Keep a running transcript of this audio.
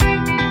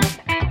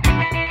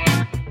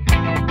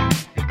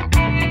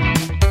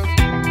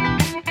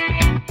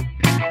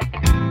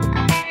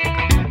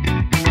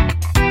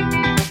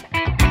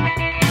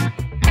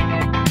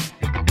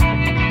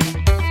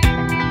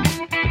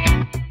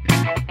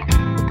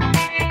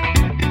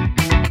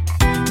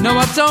No,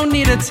 I don't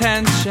need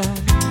attention.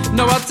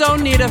 No, I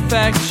don't need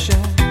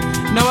affection.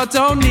 No, I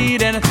don't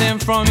need anything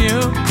from you.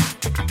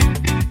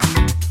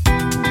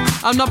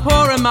 I'm not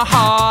pouring my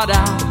heart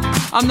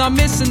out. I'm not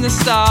missing the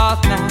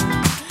start now.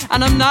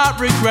 And I'm not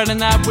regretting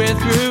that we're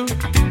through.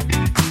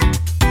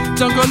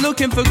 Don't go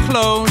looking for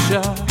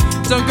closure.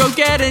 Don't go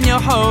getting your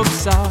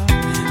hopes up.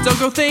 Don't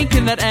go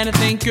thinking that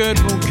anything good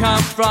will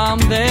come from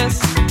this.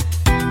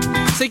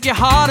 Take your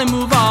heart and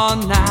move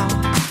on now.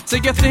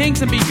 Take your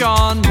things and be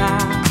gone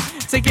now.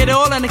 Take it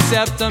all and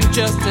accept them,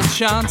 just a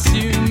chance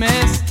you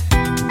missed.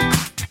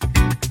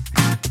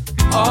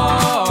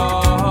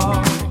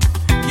 Oh,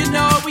 you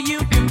know where you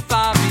can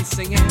find me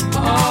singing.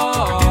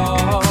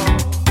 Oh,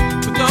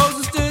 for those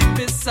who stood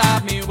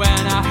beside me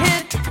when I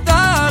hit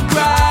the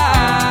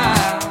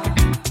ground,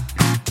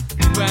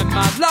 when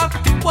my luck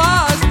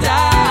was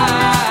down.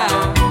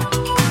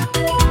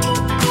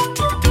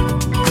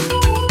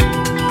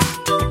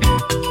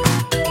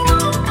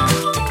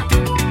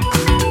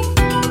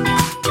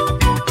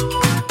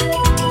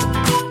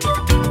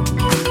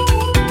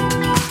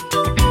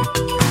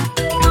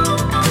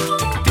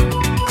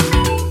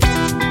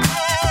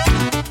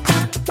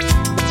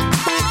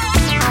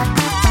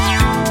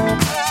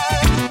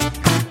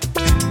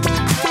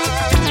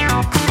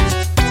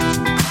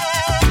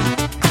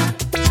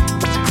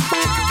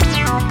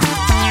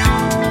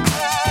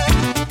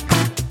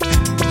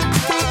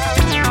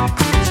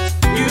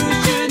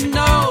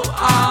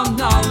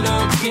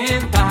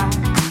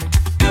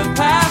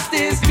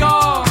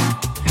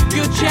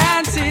 Your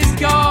chance is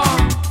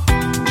gone.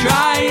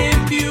 Try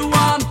if you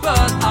want,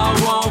 but I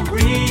won't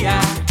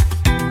react.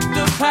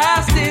 The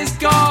past is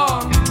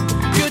gone.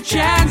 Your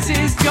chance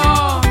is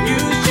gone. You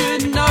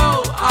should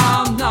know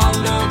I'm not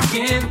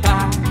looking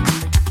back.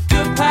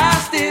 The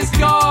past is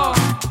gone.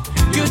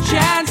 Your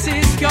chance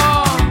is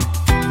gone.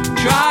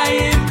 Try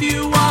if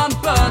you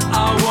want, but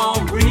I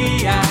won't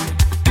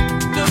react.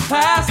 The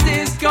past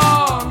is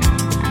gone.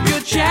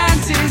 Your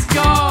chance is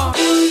gone.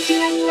 You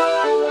should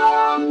know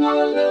I'm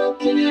not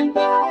looking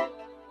back.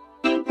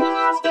 The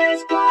past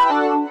is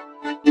gone.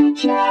 Your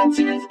chance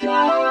is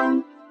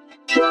gone.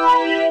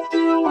 Try if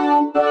you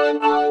want, but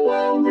I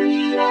won't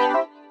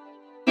react.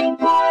 The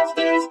past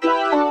is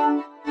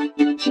gone.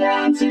 Your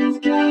chance is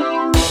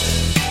gone.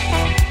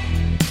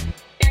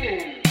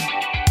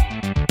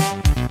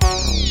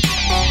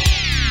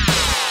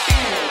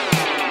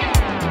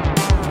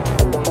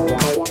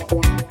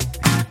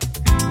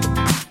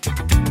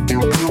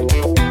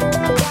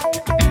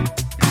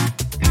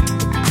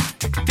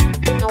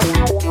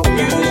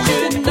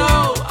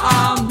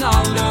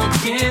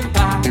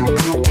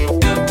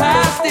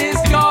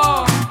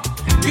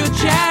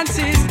 Chance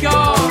is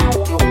gone.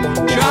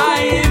 Try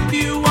if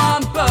you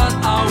want, but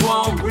I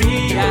won't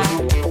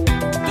react.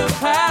 The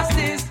past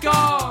is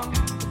gone.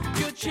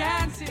 Your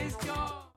chance is gone.